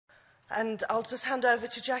And I'll just hand over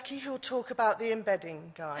to Jackie, who will talk about the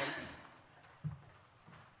embedding guide.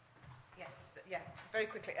 Yes, yeah, very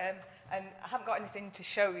quickly. And I haven't got anything to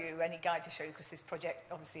show you, any guide to show you, because this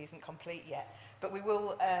project obviously isn't complete yet. But we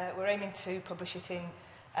will, we're aiming to publish it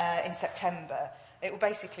in September. It will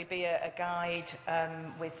basically be a guide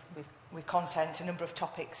with content, a number of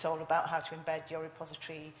topics all about how to embed your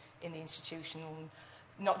repository in the institution,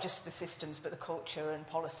 not just the systems, but the culture and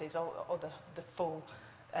policies, or the full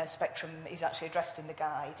spectrum is actually addressed in the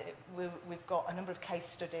guide. We've got a number of case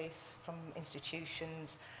studies from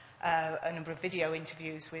institutions, a number of video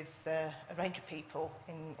interviews with a range of people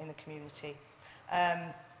in the community.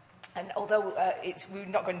 And although we're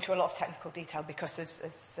not going into a lot of technical detail because,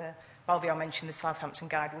 as Balviar mentioned, the Southampton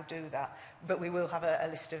guide will do that, but we will have a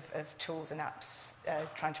list of tools and apps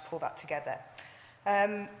trying to pull that together.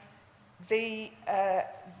 The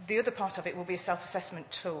other part of it will be a self-assessment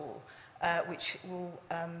tool, which will,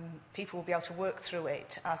 people will be able to work through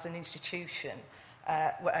it as an institution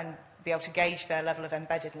and be able to gauge their level of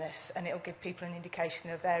embeddedness, and it will give people an indication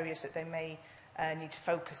of areas that they may need to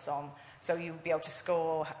focus on. So you'll be able to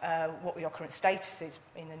score what your current status is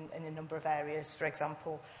in a number of areas. For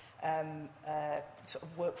example, sort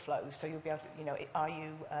of workflows. So you'll be able to, you know, are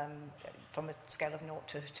you from a scale of 0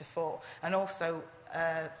 to 4, and also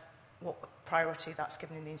what priority that's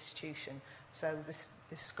given in the institution. So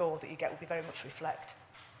the score that you get will be very much reflect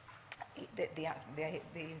the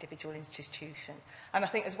individual institution. And I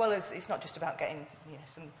think, as well as it's not just about getting, you know,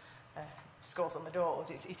 some scores on the doors,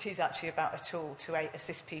 it is actually about a tool to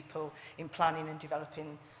assist people in planning and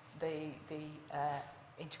developing the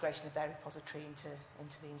integration of their repository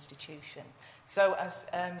into the institution. So as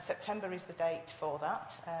September is the date for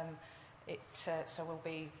that, so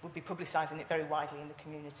we'll be publicising it very widely in the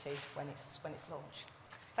community when it's launched.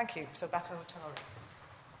 Thank you. So back over to Horace.